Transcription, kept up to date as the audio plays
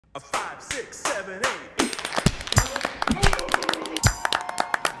A 5, 6, 7, 8.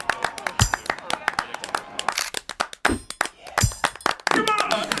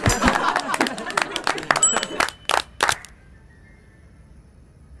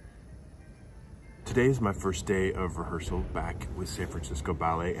 Today is my first day of rehearsal back with San Francisco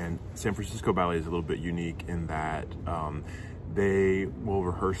Ballet, and San Francisco Ballet is a little bit unique in that they will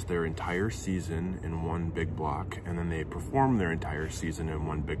rehearse their entire season in one big block, and then they perform their entire season in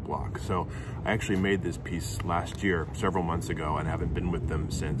one big block. So I actually made this piece last year, several months ago, and haven't been with them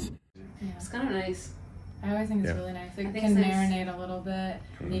since. Yeah, it's kind of nice. I always think it's really nice. It can marinate a little bit.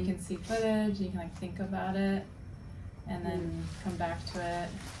 And you can see footage, you can like think about it, and then come back to it.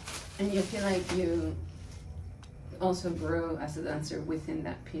 And you feel like you also grow as a dancer within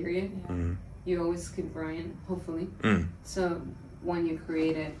that period. Yeah. You always keep growing, hopefully. So when you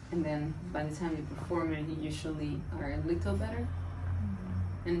create it, and then by the time you perform it, you usually are a little better.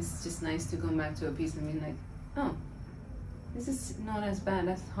 And it's just nice to come back to a piece and be like, oh, this is not as bad,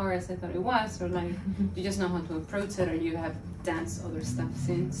 as hard as I thought it was, or like you just know how to approach it, or you have danced other stuff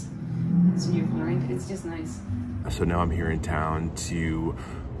since, so you've learned. It's just nice. So now I'm here in town to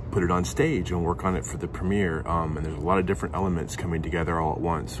put it on stage and work on it for the premiere. And there's a lot of different elements coming together all at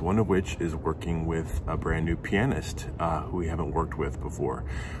once, one of which is working with a brand new pianist who we haven't worked with before.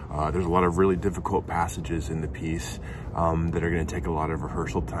 There's a lot of really difficult passages in the piece that are going to take a lot of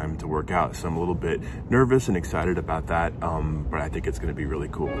rehearsal time to work out. So I'm a little bit nervous and excited about that, but I think it's going to be really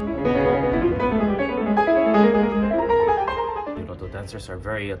cool. You know, the dancers are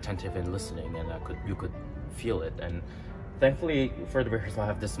very attentive in listening, and you could feel it. And thankfully, for the rehearsal, I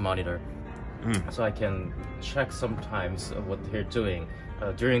have this monitor, so I can check sometimes what they're doing.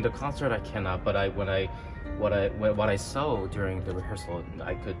 During the concert, I cannot, but what I saw during the rehearsal,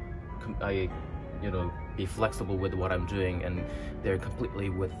 I could, you know, be flexible with what I'm doing, and they're completely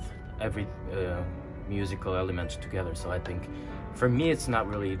with every musical element together. So I think, for me, it's not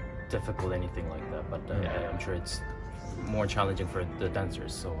really difficult, anything like that. But I'm sure it's more challenging for the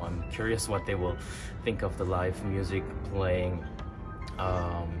dancers, so I'm curious what they will think of the live music playing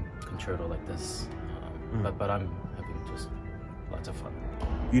concerto like this. But I'm having just lots of fun.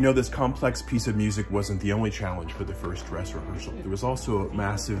 You know, this complex piece of music wasn't the only challenge for the first dress rehearsal. There was also a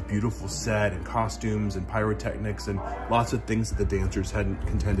massive, beautiful set and costumes and pyrotechnics and lots of things that the dancers hadn't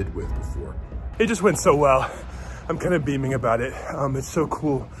contended with before. It just went so well. I'm kind of beaming about it. It's so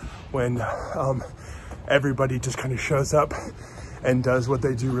cool when everybody just kind of shows up and does what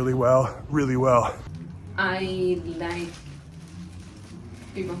they do really well, really well. I like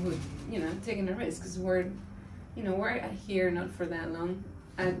people who, you know, taking a risk, because we're here not for that long.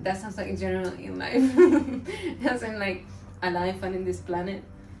 That sounds like generally in life. As in like a life and in this planet.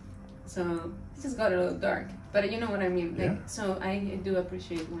 So it just got a little dark, but you know what I mean. Like, so I do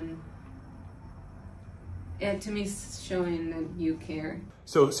appreciate when, to me, it's showing that you care.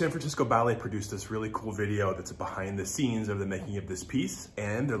 So San Francisco Ballet produced this really cool video that's behind the scenes of the making of this piece,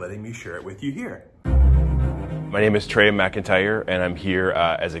 and they're letting me share it with you here. My name is Trey McIntyre, and I'm here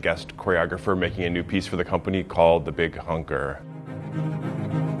as a guest choreographer making a new piece for the company called The Big Hunger.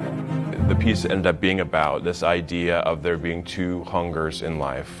 The piece ended up being about this idea of there being two hungers in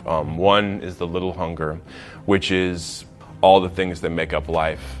life. One is the little hunger, which is all the things that make up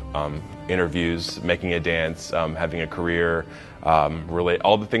life. Interviews, making a dance, having a career,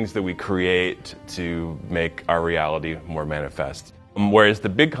 all the things that we create to make our reality more manifest. Whereas the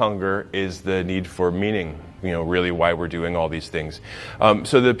big hunger is the need for meaning, you know, really why we're doing all these things.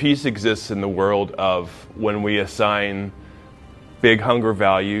 So the piece exists in the world of when we assign big hunger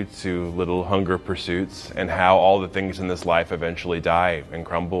value to little hunger pursuits, and how all the things in this life eventually die and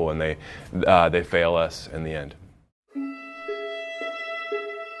crumble, and they fail us in the end.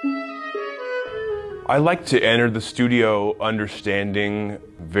 I like to enter the studio understanding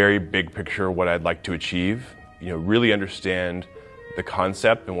very big picture what I'd like to achieve. You know, really understand the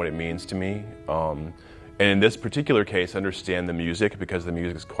concept and what it means to me. And in this particular case, understand the music, because the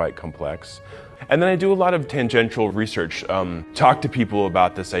music is quite complex. And then I do a lot of tangential research, talk to people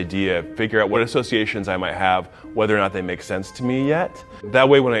about this idea, figure out what associations I might have, whether or not they make sense to me yet. That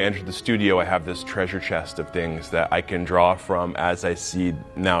way, when I enter the studio, I have this treasure chest of things that I can draw from as I see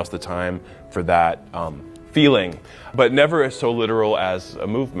now's the time for that feeling, but never as so literal as a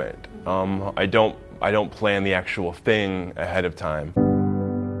movement. I don't plan the actual thing ahead of time.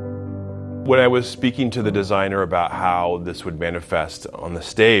 When I was speaking to the designer about how this would manifest on the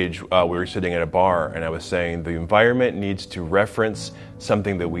stage, we were sitting at a bar, and I was saying the environment needs to reference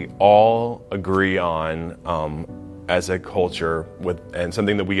something that we all agree on as a culture and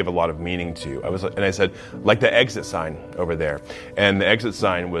something that we give a lot of meaning to. I said, like the exit sign over there. And the exit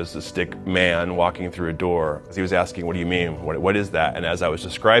sign was a stick man walking through a door. He was asking, what do you mean? What is that? And as I was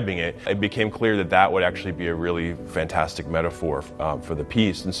describing it, it became clear that that would actually be a really fantastic metaphor for the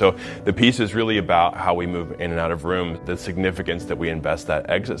piece. And so the piece is really about how we move in and out of rooms, the significance that we invest that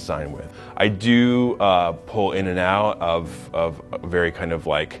exit sign with. I do pull in and out of a very kind of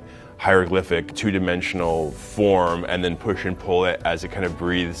like hieroglyphic, two-dimensional form, and then push and pull it as it kind of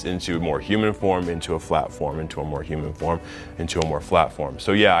breathes into a more human form, into a flat form, into a more human form, into a more flat form.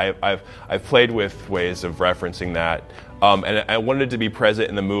 So yeah, I've played with ways of referencing that. And I wanted it to be present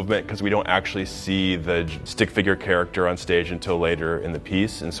in the movement because we don't actually see the stick figure character on stage until later in the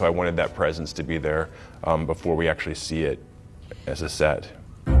piece, and so I wanted that presence to be there before we actually see it as a set.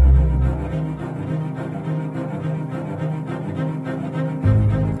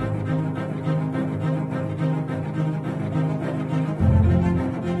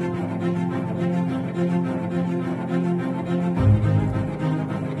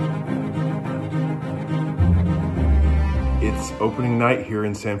 It's opening night here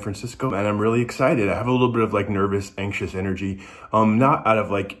in San Francisco, and I'm really excited. I have a little bit of like nervous, anxious energy, not out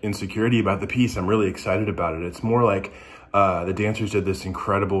of like insecurity about the piece. I'm really excited about it. It's more like the dancers did this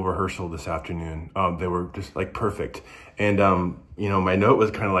incredible rehearsal this afternoon. They were just like perfect. And, you know, my note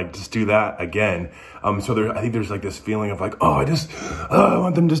was kind of like, just do that again. So I think there's like this feeling of like, oh, I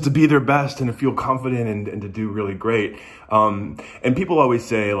want them just to be their best and to feel confident and to do really great. And people always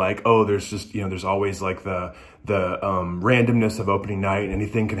say like, oh, there's just, you know, there's always like the randomness of opening night,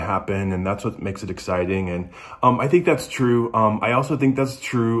 anything can happen, and that's what makes it exciting. And I think that's true. I also think that's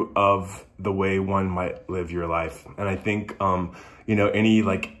true of the way one might live your life. And I think, you know,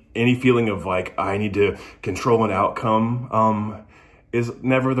 any feeling of like, I need to control an outcome, is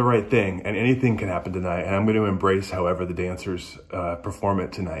never the right thing, and anything can happen tonight. And I'm going to embrace however the dancers perform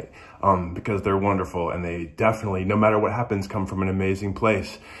it tonight, because they're wonderful, and they definitely, no matter what happens, come from an amazing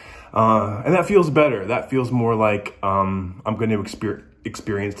place. And that feels better. That feels more like I'm going to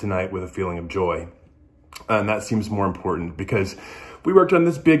experience tonight with a feeling of joy. And that seems more important because we worked on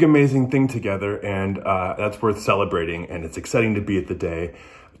this big, amazing thing together, and that's worth celebrating. And it's exciting to be at the day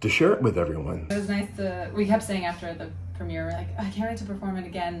to share it with everyone. It was nice we kept saying after the premiere, we're like, I can't wait to perform it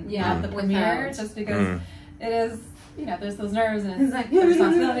again. Yeah, at the premiere, just because it is, you know, there's those nerves and it's like the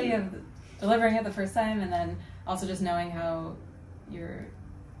responsibility of delivering it the first time, and then also just knowing how your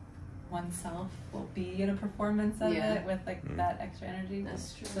oneself will be in a performance of it with like that extra energy.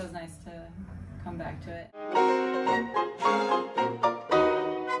 That's true. So it was nice to come back to it.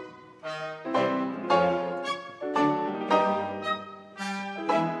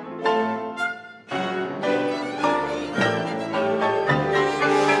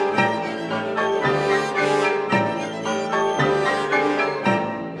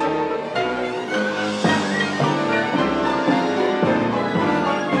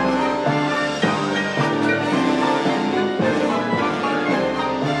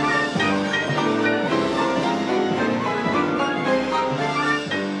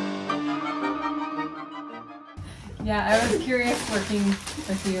 Yeah, I was curious working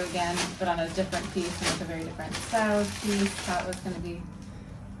with you again, but on a different piece and with a very different style of piece. Thought it was going to be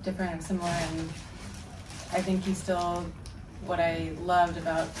different and similar, and I think you still, what I loved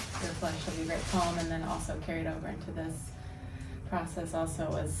about Your Flesh Shall Be a Great Poem, and then also carried over into this process also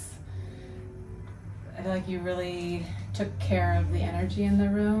was, I feel like you really took care of the energy in the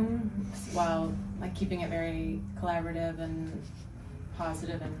room while like keeping it very collaborative and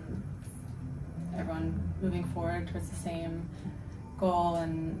positive and everyone moving forward towards the same goal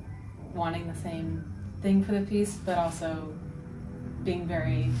and wanting the same thing for the piece, but also being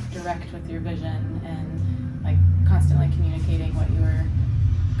very direct with your vision and like constantly communicating what you were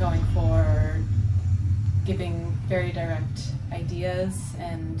going for, or giving very direct ideas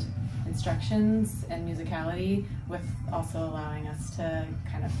and instructions and musicality, with also allowing us to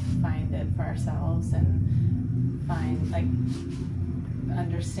kind of find it for ourselves and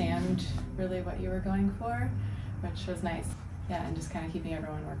understand really what you were going for, which was nice. Yeah, and just kind of keeping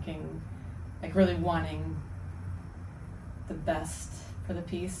everyone working, like really wanting the best for the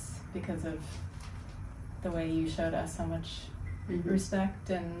piece because of the way you showed us so much respect,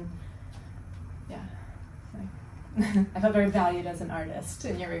 and yeah, like, I felt very valued as an artist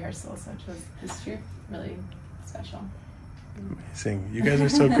in your rehearsals, which was really special. Amazing. You guys are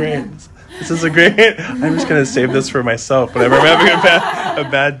so great. This is a great, I'm just going to save this for myself. Whenever I'm having a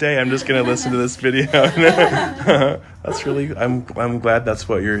bad day, I'm just going to listen to this video. That's really, I'm glad that's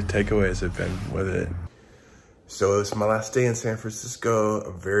what your takeaways have been with it. So it's my last day in San Francisco.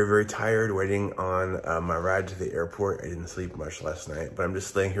 I'm very, very tired waiting on my ride to the airport. I didn't sleep much last night, but I'm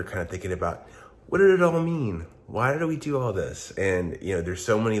just laying here kind of thinking about, what did it all mean? Why did we do all this? And you know, there's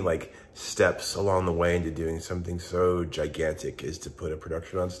so many like steps along the way into doing something so gigantic as to put a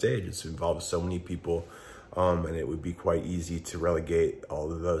production on stage. It involves so many people, and it would be quite easy to relegate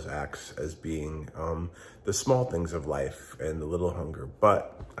all of those acts as being the small things of life and the little hunger.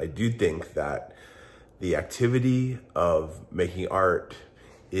 But I do think that the activity of making art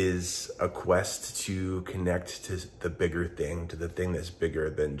is a quest to connect to the bigger thing, to the thing that's bigger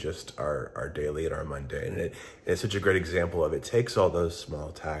than just our daily and our mundane. And it's such a great example of it takes all those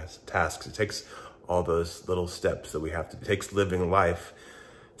small tasks. It takes all those little steps that we have to, it takes living life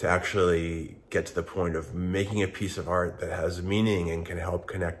to actually get to the point of making a piece of art that has meaning and can help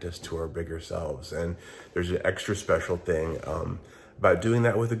connect us to our bigger selves. And there's an extra special thing about doing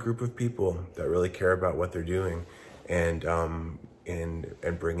that with a group of people that really care about what they're doing, and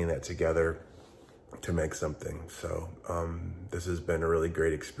bringing that together to make something. So this has been a really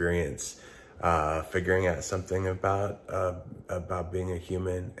great experience, figuring out something about being a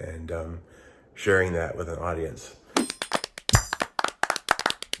human and sharing that with an audience.